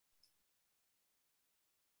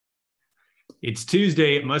It's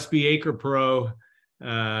Tuesday. It must be Acre Pro.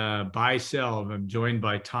 Buy, sell. I'm joined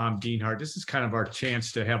by Tom Dienhart. This is kind of our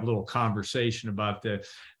chance to have a little conversation about the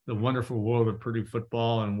wonderful world of Purdue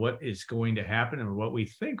football and what is going to happen and what we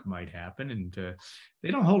think might happen. And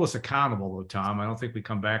they don't hold us accountable, though, Tom. I don't think we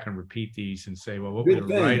come back and repeat these and say, well, what we were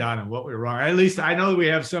right on and what we were wrong. At least I know we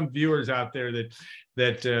have some viewers out there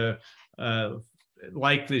that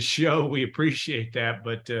like this show. We appreciate that,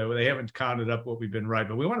 but they haven't counted up what we've been right.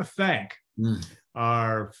 But we want to thank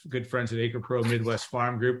our good friends at Acre Pro Midwest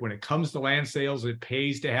Farm Group. When it comes to land sales, it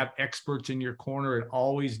pays to have experts in your corner. It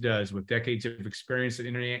always does. With decades of experience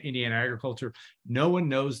in Indiana agriculture, no one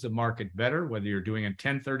knows the market better, whether you're doing a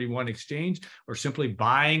 1031 exchange or simply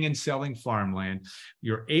buying and selling farmland.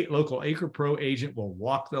 Your local Acre Pro agent will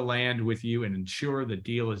walk the land with you and ensure the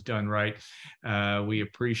deal is done right. We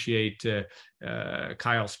appreciate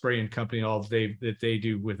Kyle Spray and Company, all that they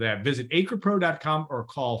do with that. Visit acrepro.com or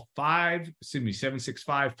call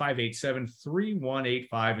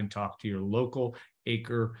 765-587-3185 and talk to your local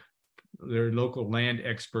their local land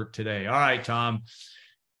expert today. All right, Tom.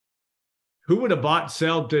 Who would have bought and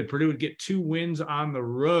sold that Purdue would get 2 wins on the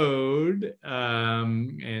road?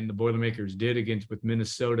 And the Boilermakers did with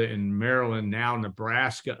Minnesota and Maryland, now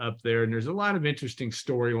Nebraska up there. And there's a lot of interesting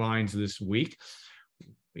storylines this week.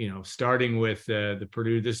 Starting with the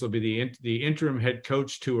Purdue, this will be the interim head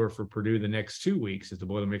coach tour for Purdue the next 2 weeks as the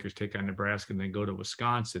Boilermakers take on Nebraska and then go to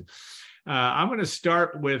Wisconsin. I'm going to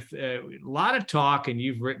start with a lot of talk, and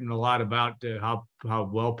you've written a lot about how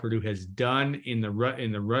well Purdue has done in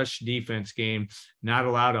the rush defense game. Not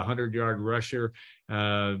allowed a 100-yard rusher.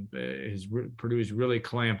 Purdue has really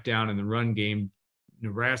clamped down in the run game.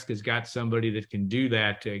 Nebraska's got somebody that can do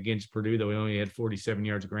that against Purdue, though we only had 47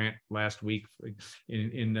 yards Grant last week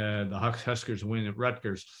in the Huskers win at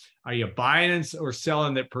Rutgers. Are you buying or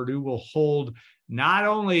selling that Purdue will hold not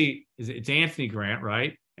only it's Anthony Grant,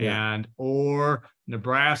 right? Yeah. Or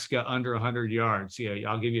Nebraska under 100 yards. Yeah,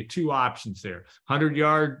 I'll give you 2 options there.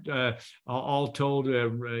 100-yard all told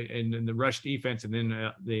in the rush defense, and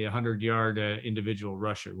then the 100-yard individual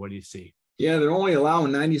rusher. What do you see? Yeah, they're only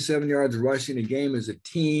allowing 97 yards rushing a game as a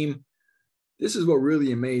team. This is what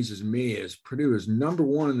really amazes me is Purdue is number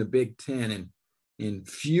 1 in the Big Ten in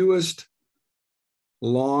fewest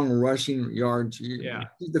long rushing yards. Yeah.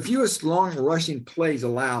 The fewest long rushing plays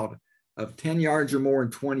allowed of 10 yards or more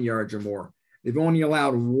and 20 yards or more. They've only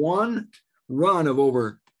allowed 1 run of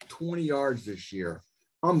over 20 yards this year.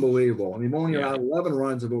 Unbelievable. And they've only allowed 11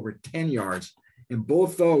 runs of over 10 yards. And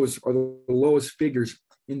both those are the lowest figures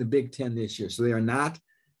in the Big Ten this year. So they are not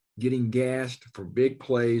getting gassed for big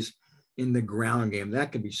plays in the ground game.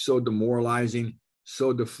 That can be so demoralizing,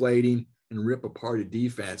 so deflating, and rip apart a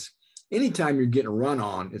defense. Anytime you're getting run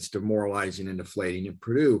on, it's demoralizing and deflating. And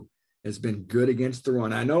Purdue has been good against the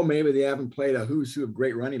run. I know maybe they haven't played a who's who of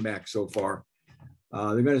great running backs so far.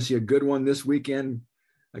 They're going to see a good one this weekend.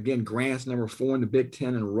 Again, Grant's number 4 in the Big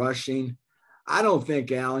Ten in rushing. I don't think,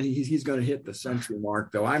 Alan, he's going to hit the century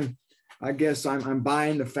mark, though. I guess I'm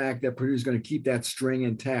buying the fact that Purdue's going to keep that string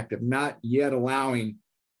intact of not yet allowing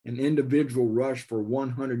an individual rush for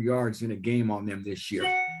 100 yards in a game on them this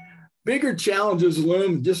year. Bigger challenges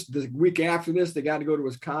loom. Just the week after this, they got to go to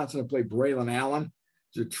Wisconsin and play Braylon Allen.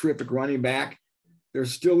 He's a terrific running back.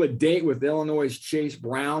 There's still a date with Illinois' Chase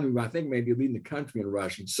Brown, who I think may be leading the country in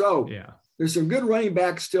rushing. So there's some good running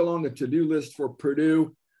backs still on the to-do list for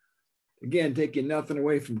Purdue. Again, taking nothing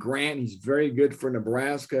away from Grant. He's very good for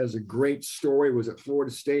Nebraska. Has a great story. Was at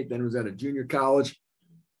Florida State, then was at a junior college.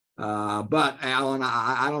 But, Alan,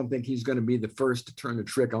 I don't think he's going to be the first to turn the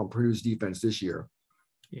trick on Purdue's defense this year.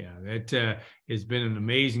 Yeah, that has been an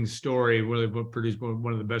amazing story. Really, Purdue's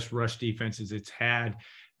one of the best rush defenses it's had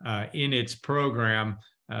in its program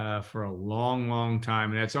for a long, long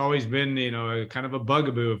time. And that's always been, kind of a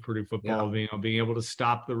bugaboo of Purdue football, being able to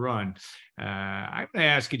stop the run. I'm going to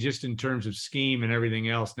ask you just in terms of scheme and everything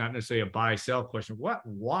else, not necessarily a buy-sell question.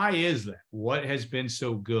 Why is that? What has been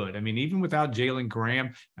so good? I mean, even without Jalen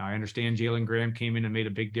Graham, now I understand Jalen Graham came in and made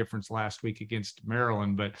a big difference last week against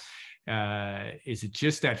Maryland, but is it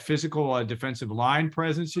just that physical defensive line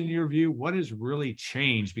presence in your view? What has really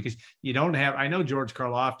changed? Because you don't have, I know George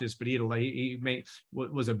Karlaftis, but he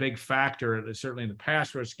was a big factor, certainly in the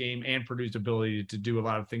pass rush game and Purdue's ability to do a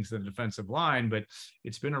lot of things in the defensive line, but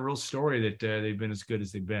it's been a real story that they've been as good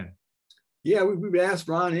as they've been. Yeah, we've asked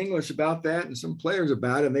Ron English about that and some players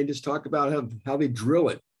about it, and they just talk about how they drill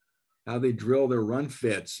it, how they drill their run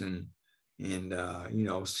fits and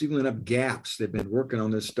sealing up gaps. They've been working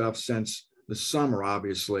on this stuff since the summer,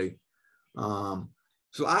 obviously.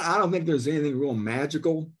 So I don't think there's anything real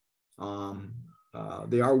magical.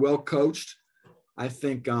 They are well coached. I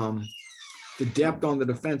think The depth on the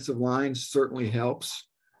defensive line certainly helps.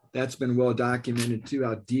 That's been well documented too,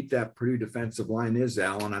 how deep that Purdue defensive line is,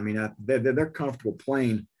 Alan. I mean, they're comfortable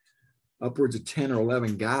playing upwards of 10 or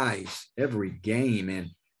 11 guys every game. And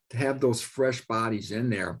to have those fresh bodies in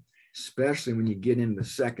there, especially when you get into the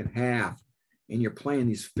second half and you're playing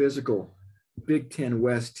these physical Big Ten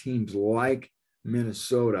West teams like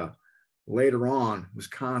Minnesota, later on,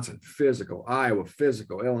 Wisconsin, physical, Iowa,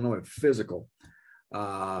 physical, Illinois, physical,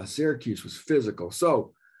 Syracuse was physical.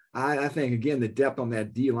 So I think, again, the depth on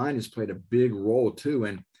that D line has played a big role too.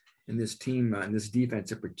 And in this team, and this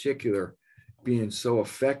defense in particular, being so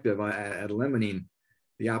effective at limiting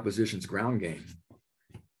the opposition's ground game.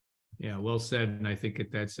 Yeah, well said. And I think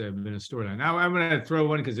that's been a storyline. Now I'm going to throw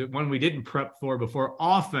one because one we didn't prep for before: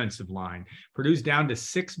 offensive line. Purdue's down to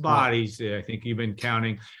 6 bodies. I think you've been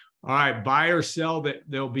counting. All right, buy or sell that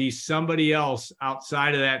there'll be somebody else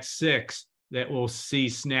outside of that 6 that will see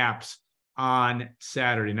snaps on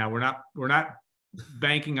Saturday. Now we're not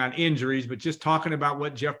banking on injuries, but just talking about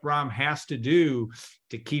what Jeff Brom has to do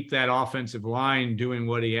to keep that offensive line doing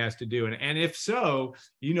what he has to do. And if so,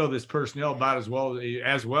 you know this personnel about as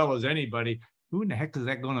well as anybody. Who in the heck is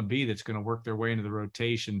that going to be that's going to work their way into the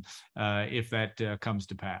rotation if that comes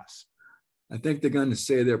to pass? I think they're going to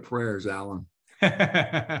say their prayers, Alan.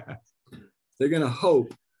 They're going to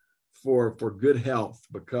hope for good health,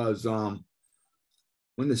 because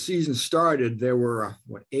when the season started, there were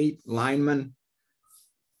 8 linemen.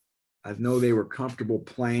 I know they were comfortable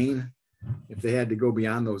playing. If they had to go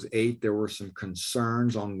beyond those 8, there were some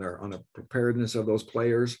concerns on the preparedness of those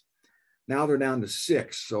players. Now they're down to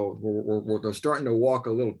 6, so we're starting to walk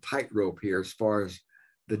a little tightrope here as far as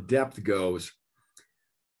the depth goes.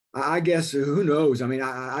 I guess, who knows? I mean,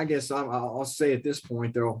 I guess I'll say at this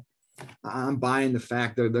point, I'm buying the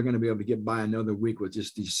fact that they're going to be able to get by another week with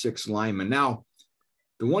just these 6 linemen. Now,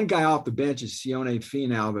 the one guy off the bench is Sione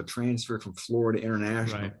Finau, the transfer from Florida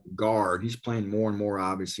International guard. He's playing more and more,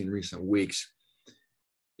 obviously, in recent weeks.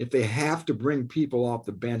 If they have to bring people off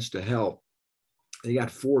the bench to help, they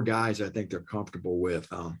got 4 guys I think they're comfortable with.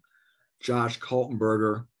 Josh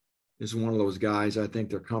Kaltenberger is one of those guys I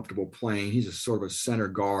think they're comfortable playing. He's a sort of a center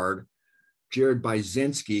guard. Jared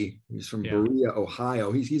Byzinski, he's from Berea,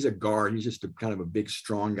 Ohio. He's a guard. He's just kind of a big,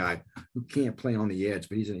 strong guy who can't play on the edge,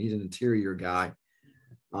 but he's an interior guy.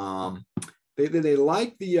 They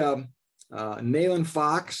like the Nayland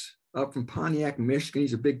Fox up from Pontiac, Michigan.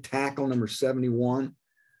 He's a big tackle, number 71.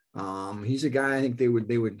 He's a guy I think they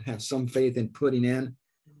would have some faith in putting in.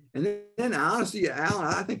 And then honestly, Alan,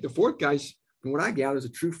 I think the 4th guy's, from what I gather, is a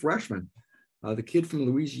true freshman. The kid from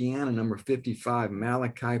Louisiana, number 55,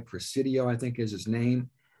 Malachi Presidio, I think is his name.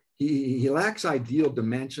 He lacks ideal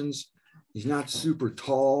dimensions. He's not super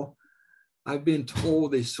tall. I've been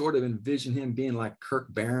told they sort of envision him being like Kirk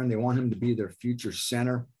Barron. They want him to be their future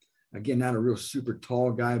center. Again, not a real super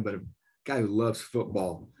tall guy, but a guy who loves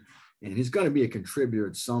football. And he's going to be a contributor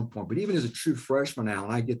at some point. But even as a true freshman,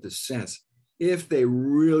 Alan, I get the sense if they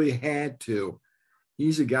really had to,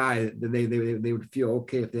 he's a guy that they would feel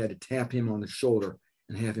okay if they had to tap him on the shoulder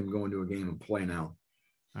and have him go into a game and play now.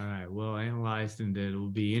 All right, well analyzed, and it will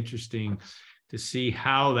be interesting to see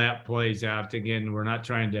how that plays out. Again, we're not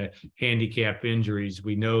trying to handicap injuries.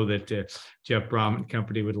 We know that Jeff Brom and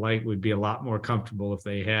company would be a lot more comfortable if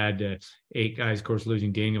they had 8 guys. Of course,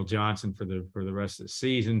 losing Daniel Johnson for the rest of the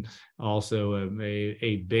season, also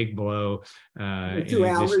a big blow.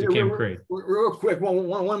 Real quick,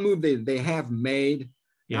 one move they have made.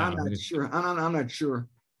 Yeah, I'm not sure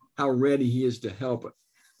how ready he is to help it,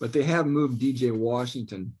 but they have moved DJ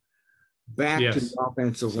Washington back to the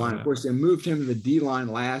offensive line. Of course, they moved him to the D line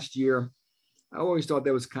last year. I always thought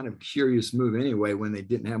that was kind of a curious move anyway, when they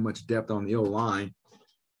didn't have much depth on the O line.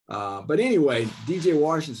 But anyway, DJ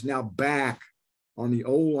Washington's now back on the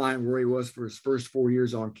O line where he was for his first 4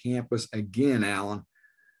 years on campus again, Alan.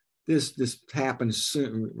 This happened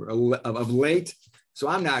soon, of late, so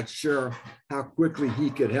I'm not sure how quickly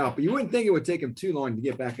he could help. But you wouldn't think it would take him too long to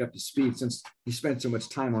get back up to speed since he spent so much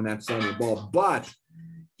time on that side of the ball. But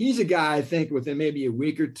he's a guy, I think, within maybe a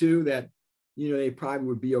week or 2 that, they probably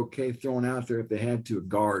would be okay throwing out there if they had to, a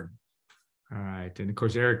guard. All right. And of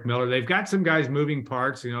course, Eric Miller, they've got some guys moving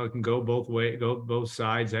parts, it can go both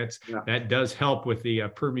sides. That does help with the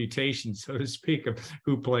permutation, so to speak, of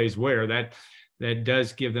who plays where. That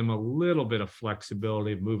does give them a little bit of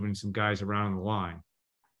flexibility of moving some guys around the line.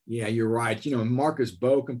 Yeah, you're right. Marcus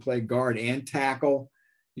Bowe can play guard and tackle.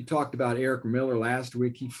 You talked about Eric Miller last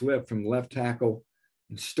week. He flipped from left tackle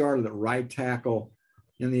and started at right tackle.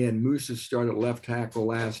 And they had Musa start at left tackle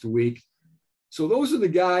last week. So those are the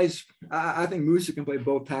guys. I think Musa can play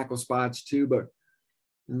both tackle spots too, but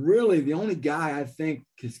really the only guy I think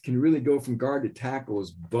can really go from guard to tackle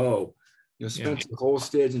is Bo. You know, Spencer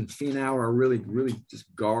Holstead and Finau are really just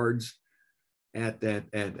guards at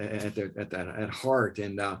heart,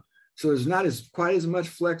 and so there's not quite as much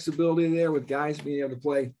flexibility there with guys being able to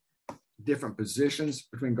play different positions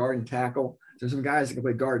between guard and tackle. There's some guys that can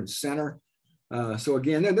play guard and center. So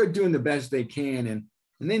again, they're doing the best they can, and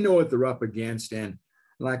they know what they're up against. And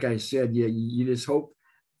like I said, you just hope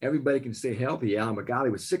everybody can stay healthy. Alan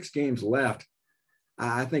McGolley with 6 games left,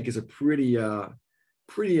 I think is a pretty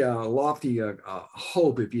lofty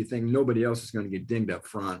hope if you think nobody else is going to get dinged up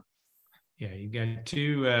front. Yeah, you got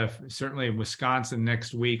 2, certainly Wisconsin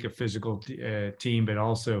next week, a physical team, but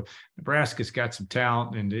also Nebraska's got some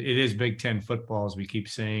talent, and it is Big Ten football, as we keep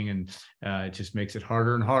saying, and it just makes it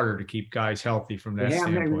harder and harder to keep guys healthy from that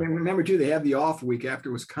standpoint. Remember, too, they have the off week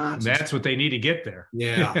after Wisconsin. That's what they need to get there.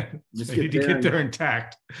 Yeah. They need to get there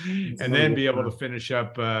intact and then be able to finish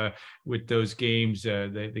up with those games,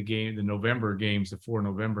 the November games, the 4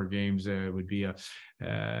 November games would be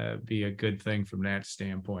a good thing from that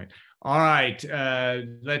standpoint. All right,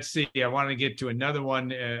 let's see. I want to get to another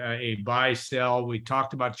one, a buy sell. We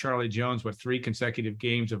talked about Charlie Jones with 3 consecutive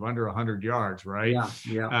games of under 100 yards, right?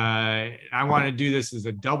 Yeah. I want to do this as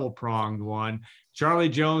a double-pronged one. Charlie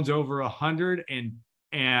Jones over 100,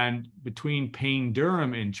 and between Payne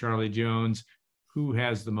Durham and Charlie Jones, who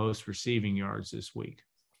has the most receiving yards this week?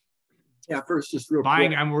 Yeah, first, just real quick.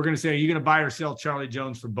 We're going to say, are you going to buy or sell Charlie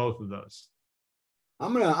Jones for both of those?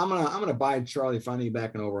 I'm gonna buy Charlie finding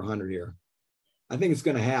back in over 100 here. I think it's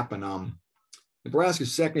gonna happen.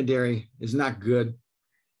 Nebraska's secondary is not good.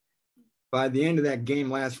 By the end of that game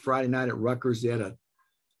last Friday night at Rutgers, they had a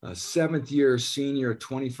 7th-year senior, a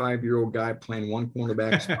 25-year-old guy playing one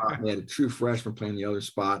cornerback spot. And they had a true freshman playing the other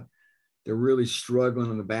spot. They're really struggling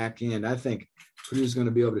on the back end. I think Purdue's going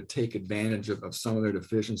to be able to take advantage of some of their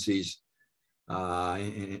deficiencies.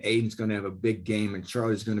 And Aiden's going to have a big game, and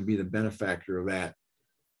Charlie's going to be the benefactor of that.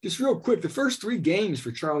 Just real quick, the first 3 games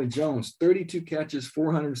for Charlie Jones, 32 catches,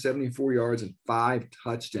 474 yards, and 5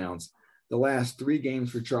 touchdowns. The last 3 games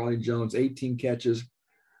for Charlie Jones, 18 catches,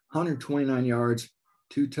 129 yards,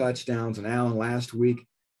 2 touchdowns. And Allen last week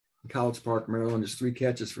in College Park, Maryland, just 3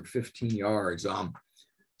 catches for 15 yards.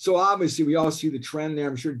 So obviously we all see the trend there.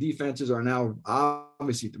 I'm sure defenses are now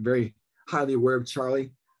obviously very highly aware of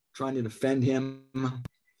Charlie, trying to defend him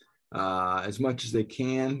as much as they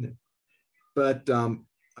can. But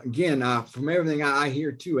again, from everything I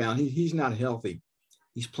hear too, Alan, he's not healthy.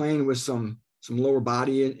 He's playing with some lower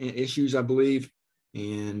body issues, I believe,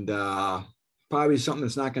 and probably something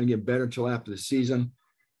that's not going to get better until after the season.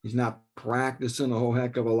 He's not practicing a whole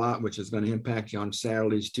heck of a lot, which is going to impact you on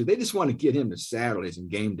Saturdays too. They just want to get him to Saturdays and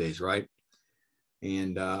game days, right?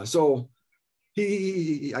 And so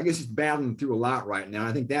I guess he's battling through a lot right now.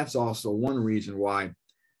 I think that's also one reason why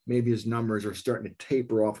maybe his numbers are starting to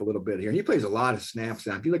taper off a little bit here. And he plays a lot of snaps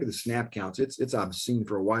now. If you look at the snap counts, it's obscene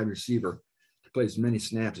for a wide receiver to play as many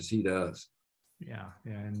snaps as he does. Yeah,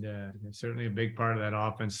 and certainly a big part of that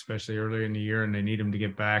offense, especially earlier in the year, and they need him to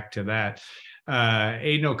get back to that.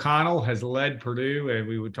 Aiden O'Connell has led Purdue, and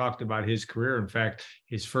we talked about his career. In fact,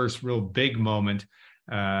 his first real big moment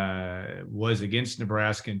was against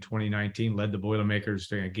Nebraska in 2019, led the Boilermakers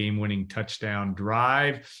to a game-winning touchdown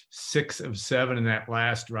drive, 6 of 7 in that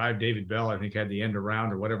last drive. David Bell, I think, had the end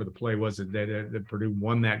around or whatever the play was that Purdue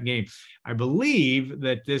won that game. I believe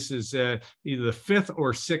that this is either the 5th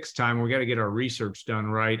or 6th time, we got to get our research done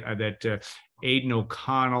right, that Aiden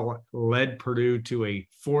O'Connell led Purdue to a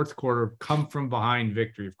 4th quarter come-from-behind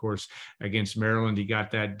victory. Of course, against Maryland, he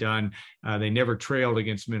got that done. They never trailed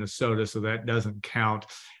against Minnesota, so that doesn't count.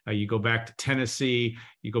 You go back to Tennessee,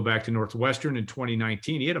 you go back to Northwestern in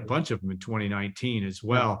 2019. He had a bunch of them in 2019 as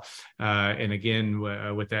well. And again,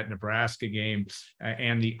 with that Nebraska game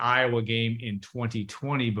and the Iowa game in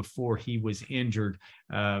 2020 before he was injured.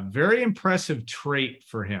 Very impressive trait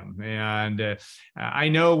for him. And I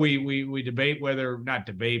know we debate whether, not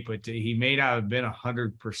debate, but he may not have been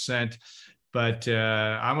 100%. But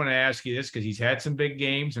I'm going to ask you this because he's had some big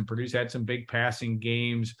games and Purdue's had some big passing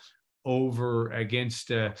games over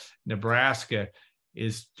against Nebraska.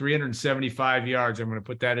 Is 375 yards. I'm going to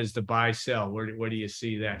put that as the buy sell. Where do you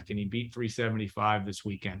see that? Can he beat 375 this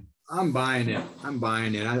weekend? I'm buying it.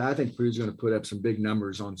 I think Purdue's going to put up some big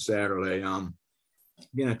numbers on Saturday.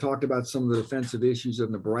 Again, I talked about some of the defensive issues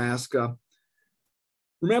of Nebraska.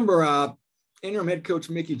 Remember, interim head coach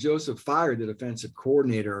Mickey Joseph fired the defensive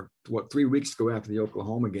coordinator, 3 weeks ago after the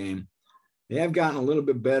Oklahoma game. They have gotten a little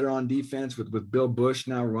bit better on defense with Bill Bush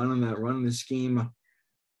now running the scheme.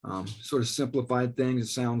 Sort of simplified things, it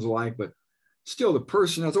sounds like, but still the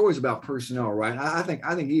personnel, it's always about personnel, right? I think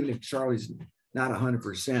even if Charlie's not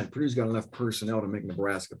 100%, Purdue's got enough personnel to make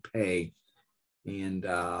Nebraska pay. And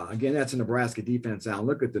again, that's a Nebraska defense. Now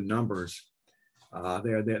look at the numbers. They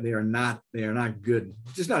are not good.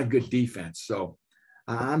 It's just not a good defense. So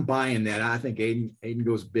I'm buying that. I think Aiden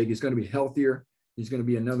goes big. He's going to be healthier. He's going to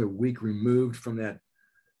be another week removed from that,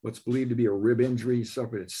 what's believed to be a rib injury he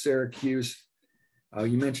suffered at Syracuse.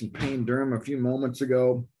 You mentioned Payne Durham a few moments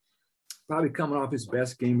ago, probably coming off his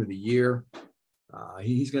best game of the year.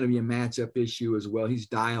 He's going to be a matchup issue as well. He's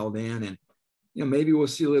dialed in, and maybe we'll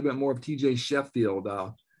see a little bit more of TJ Sheffield.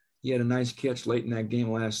 He had a nice catch late in that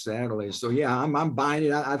game last Saturday. So yeah, I'm buying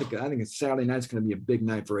it. I think it's Saturday night's going to be a big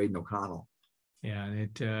night for Aiden O'Connell. Yeah,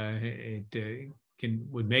 it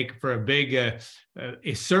would make for a big,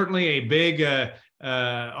 certainly a big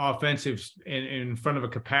offensive in front of a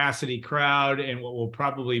capacity crowd, and what will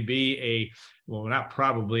probably be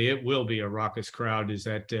it will be a raucous crowd as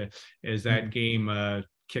that game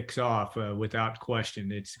kicks off. Without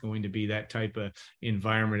question, it's going to be that type of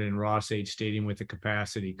environment in Ross-Age Stadium with a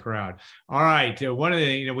capacity crowd. All right, one of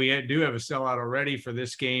the we do have a sellout already for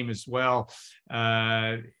this game as well.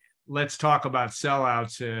 Let's talk about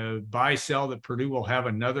sellouts. Buy, sell that Purdue will have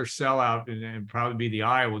another sellout, and probably be the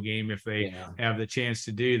Iowa game if they have the chance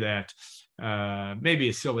to do that. Maybe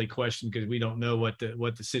a silly question because we don't know what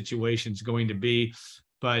the situation is going to be,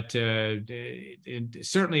 but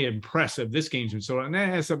certainly impressive. This game's been so, and that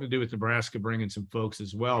has something to do with Nebraska bringing some folks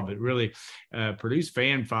as well. But really, Purdue's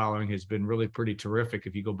fan following has been really pretty terrific.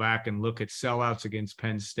 If you go back and look at sellouts against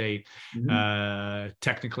Penn State,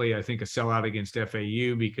 technically, I think a sellout against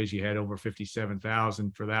FAU because you had over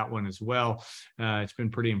 57,000 for that one as well. It's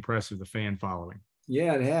been pretty impressive, the fan following.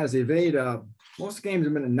 Yeah, it has. They've made most games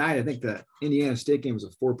have been at night. I think the Indiana State game was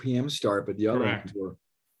a 4 p.m. start, but the other ones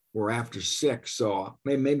were after 6. So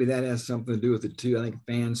maybe that has something to do with it too. I think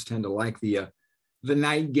fans tend to like the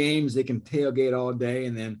night games. They can tailgate all day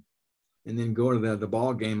and then go to the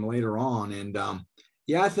ball game later on. And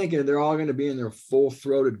I think they're all going to be in their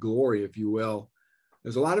full-throated glory, if you will.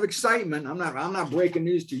 There's a lot of excitement. I'm not breaking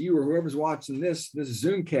news to you or whoever's watching this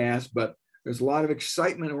Zoomcast, but there's a lot of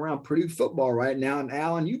excitement around Purdue football right now. And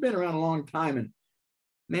Alan, you've been around a long time, and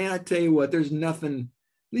man, I tell you what, there's nothing,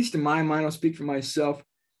 at least in my mind, I'll speak for myself,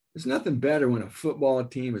 there's nothing better when a football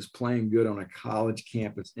team is playing good on a college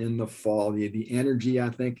campus in the fall. The energy, I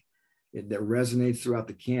think, that resonates throughout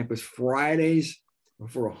the campus. Fridays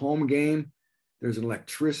before a home game, there's an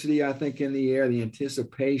electricity, I think, in the air, the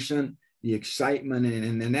anticipation, the excitement,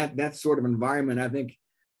 and that sort of environment, I think,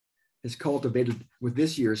 is cultivated with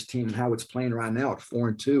this year's team and how it's playing right now at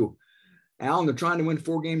 4-2. Alan, they're trying to win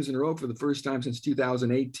 4 games in a row for the first time since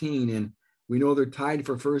 2018, and we know they're tied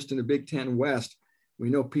for first in the Big Ten West. We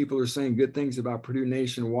know people are saying good things about Purdue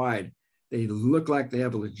nationwide. They look like they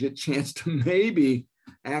have a legit chance to maybe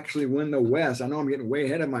actually win the West. I know I'm getting way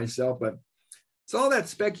ahead of myself, but it's all that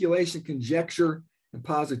speculation, conjecture, and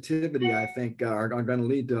positivity, I think, are going to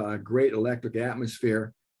lead to a great electric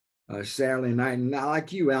atmosphere Saturday night. And now,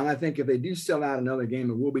 like you, Alan, I think if they do sell out another game,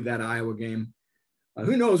 it will be that Iowa game.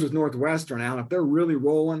 Who knows with Northwestern, Alan, if they're really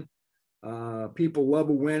rolling, people love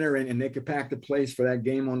a winner, and they could pack the place for that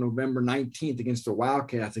game on November 19th against the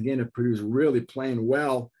Wildcats. Again, if Purdue's really playing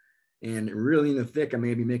well and really in the thick of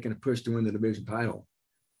maybe making a push to win the division title.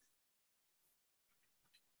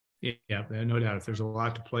 Yeah, no doubt. If there's a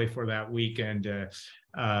lot to play for that weekend,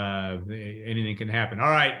 anything can happen. All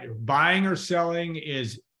right, buying or selling,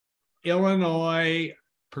 is Illinois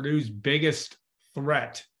Purdue's biggest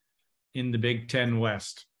threat in the Big Ten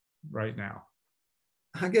West right now?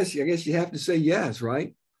 I guess you have to say yes,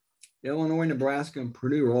 right? Illinois, Nebraska, and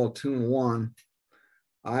Purdue are all 2-1.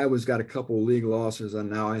 Iowa's got a couple of league losses,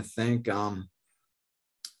 and now I think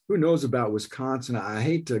who knows about Wisconsin? I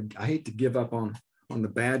hate to give up on the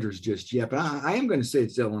Badgers just yet, but I am going to say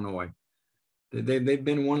it's Illinois. They've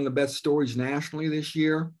been one of the best stories nationally this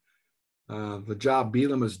year. The job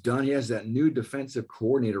Bielema has done. He has that new defensive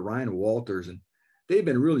coordinator, Ryan Walters, and they've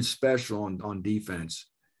been really special on defense.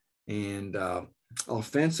 And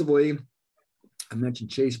offensively, I mentioned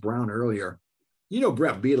Chase Brown earlier.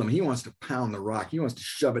 Brett Bielema, he wants to pound the rock. He wants to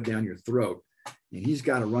shove it down your throat. And he's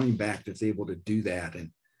got a running back that's able to do that.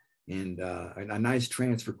 And a nice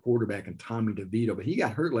transfer quarterback in Tommy DeVito. But he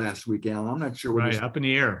got hurt last week, Alan. I'm not sure. Right, up in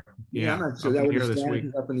the air. Yeah, I'm not sure that was this week.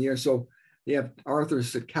 Up in the air. So they have Arthur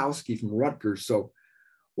Sitkowski from Rutgers. So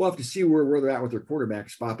we'll have to see where they're at with their quarterback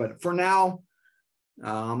spot. But for now,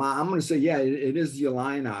 I'm going to say, yeah, it is the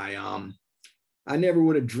Illini. I never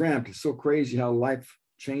would have dreamt. It's so crazy how life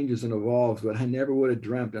changes and evolves, but I never would have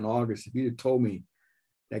dreamt in August if you'd have told me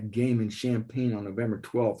that game in Champaign on November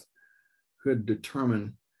 12th could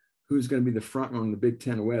determine who's going to be the front runner in the Big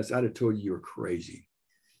Ten West, I'd have told you were crazy.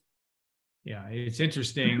 Yeah, it's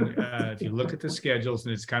interesting if you look at the schedules,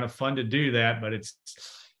 and it's kind of fun to do that, but it's,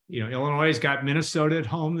 Illinois has got Minnesota at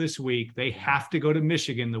home this week. They have to go to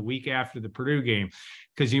Michigan the week after the Purdue game,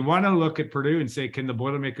 because you want to look at Purdue and say, can the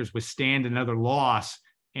Boilermakers withstand another loss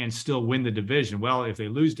and still win the division? Well, if they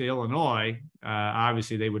lose to Illinois,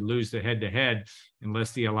 obviously they would lose the head-to-head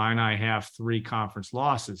unless the Illini have 3 conference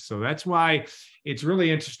losses. So that's why it's really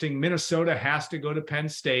interesting. Minnesota has to go to Penn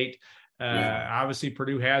State. Obviously,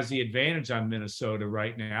 Purdue has the advantage on Minnesota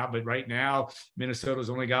right now, but right now,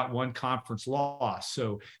 Minnesota's only got 1 conference loss.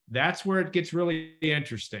 So that's where it gets really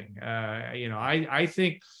interesting. I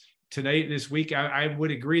think today, this week, I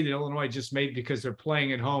would agree that Illinois just made because they're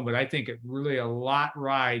playing at home, but I think it really a lot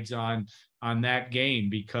rides on that game,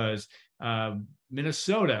 because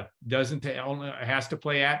Minnesota only has to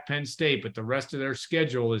play at Penn State, but the rest of their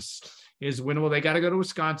schedule is winnable. They got to go to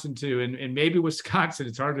Wisconsin too, and maybe Wisconsin.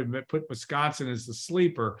 It's hard to put Wisconsin as the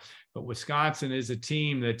sleeper, but Wisconsin is a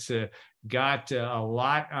team that's got a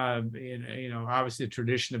lot. Obviously, the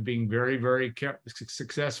tradition of being very, very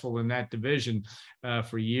successful in that division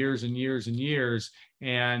for years and years and years,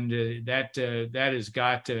 and that has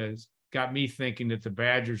got me thinking that the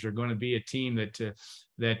Badgers are going to be a team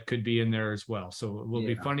that could be in there as well. So it will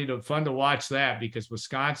be fun to watch that, because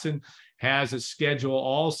Wisconsin has a schedule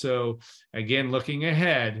also, again, looking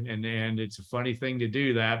ahead, and it's a funny thing to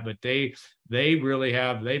do that, but they've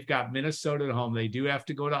got Minnesota at home. They do have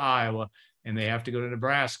to go to Iowa, and they have to go to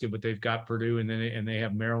Nebraska, but they've got Purdue, and they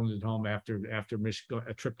have Maryland at home after Michigan,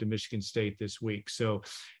 a trip to Michigan State this week. So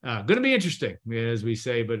going to be interesting, as we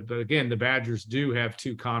say, but again, the Badgers do have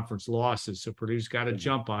 2 conference losses, so Purdue's got to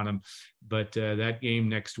jump on them. But that game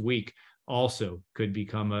next week also could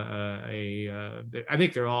become I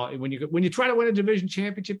think they're all, when you try to win a division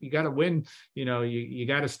championship, you got to win, you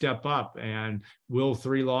got to step up, and will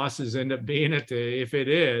 3 losses end up being it? If it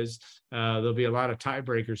is, there'll be a lot of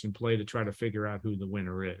tiebreakers in play to try to figure out who the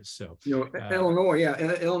winner is. So,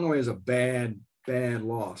 Illinois is a bad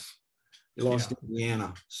loss. They lost to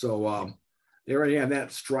Indiana. So, they already have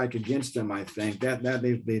that strike against them. I think that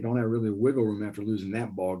they don't have really wiggle room after losing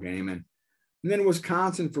that ball game. And then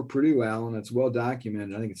Wisconsin for Purdue, Alan, it's well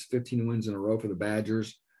documented. I think it's 15 wins in a row for the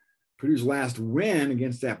Badgers. Purdue's last win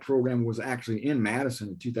against that program was actually in Madison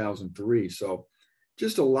in 2003. So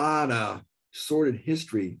just a lot of sordid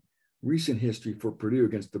history, recent history for Purdue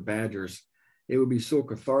against the Badgers. It would be so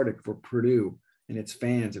cathartic for Purdue and its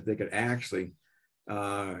fans if they could actually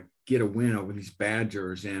get a win over these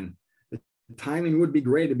Badgers. And the timing would be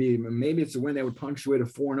great. Maybe it's a win that would punctuate a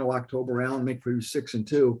 4-0 October round, make Purdue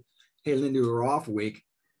 6-2. Heading into her off week,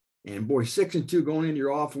 and boy, 6-2 going into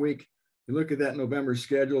your off week. You look at that November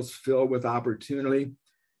schedule; it's filled with opportunity.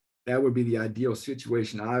 That would be the ideal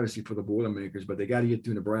situation, obviously, for the Boilermakers. But they got to get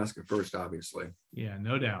to Nebraska first, obviously. Yeah,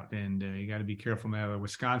 no doubt, and you got to be careful now. The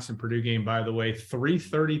Wisconsin Purdue game, by the way,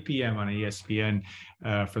 3:30 p.m. on ESPN.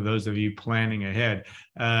 For those of you planning ahead,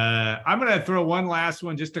 I'm going to throw one last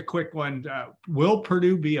one, just a quick one. Will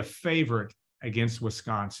Purdue be a favorite against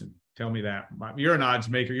Wisconsin? Tell me that. You're an odds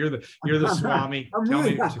maker. You're the Swami. I'm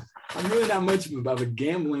really not much about a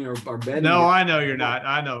gambling or betting. No, I know you're not.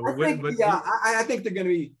 I know. I think they're going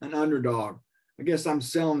to be an underdog. I guess I'm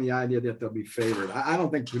selling the idea that they'll be favored. I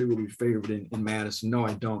don't think Purdue will be favored in Madison. No,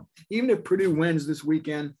 I don't. Even if Purdue wins this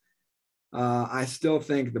weekend, I still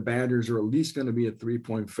think the Badgers are at least going to be a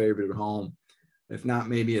 3-point favorite at home, if not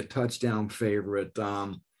maybe a touchdown favorite.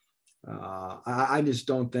 I just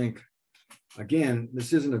don't think. Again,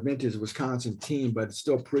 this isn't a vintage Wisconsin team, but it's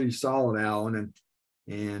still pretty solid, Alan.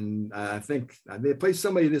 And I think they play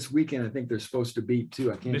somebody this weekend. I think they're supposed to beat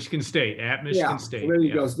too. Michigan State at Michigan State. So there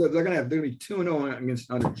you go. So they're going to be 2-0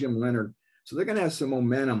 under Jim Leonard. So they're going to have some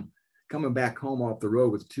momentum coming back home off the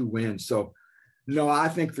road with 2 wins. So no, I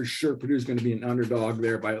think for sure Purdue's going to be an underdog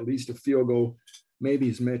there by at least a field goal, maybe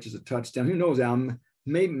as much as a touchdown. Who knows, Alan?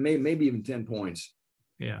 Maybe even 10 points.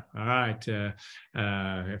 Yeah. All right.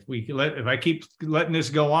 If I keep letting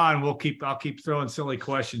this go on, I'll keep throwing silly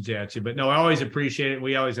questions at you. But no, I always appreciate it.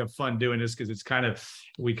 We always have fun doing this because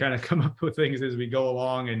we kind of come up with things as we go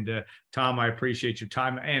along. And Tom, I appreciate your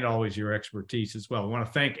time and always your expertise as well. I want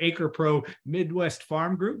to thank Acre Pro Midwest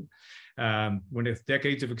Farm Group. With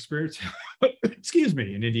decades of experience,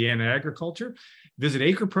 in Indiana agriculture. Visit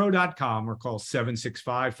acrepro.com or call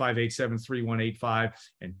 765-587-3185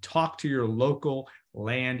 and talk to your local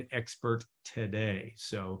land expert today.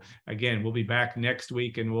 So again, we'll be back next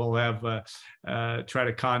week, and we'll have try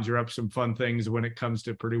to conjure up some fun things when it comes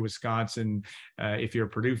to Purdue, Wisconsin. If you're a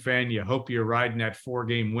Purdue fan, you hope you're riding that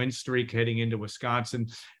 4-game win streak heading into Wisconsin,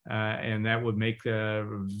 and that would make a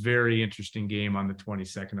very interesting game on the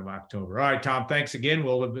 22nd of October. All right, Tom, thanks again.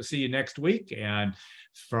 We'll see you next week. And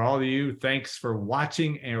for all of you, thanks for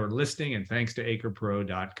watching or listening, and thanks to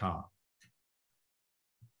acrepro.com.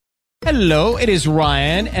 Hello, it is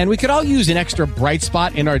Ryan, and we could all use an extra bright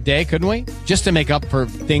spot in our day, couldn't we? Just to make up for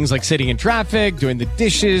things like sitting in traffic, doing the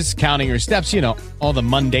dishes, counting your steps, all the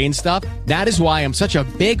mundane stuff. That is why I'm such a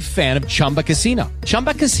big fan of Chumba Casino.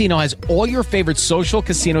 Chumba Casino has all your favorite social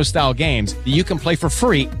casino-style games that you can play for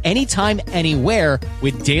free anytime, anywhere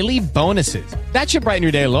with daily bonuses. That should brighten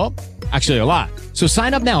your day a little. Actually, a lot. So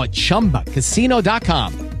sign up now at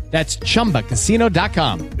ChumbaCasino.com. That's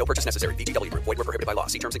ChumbaCasino.com. No purchase necessary. VGW Group. Void where prohibited by law.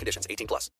 See terms and conditions. 18+.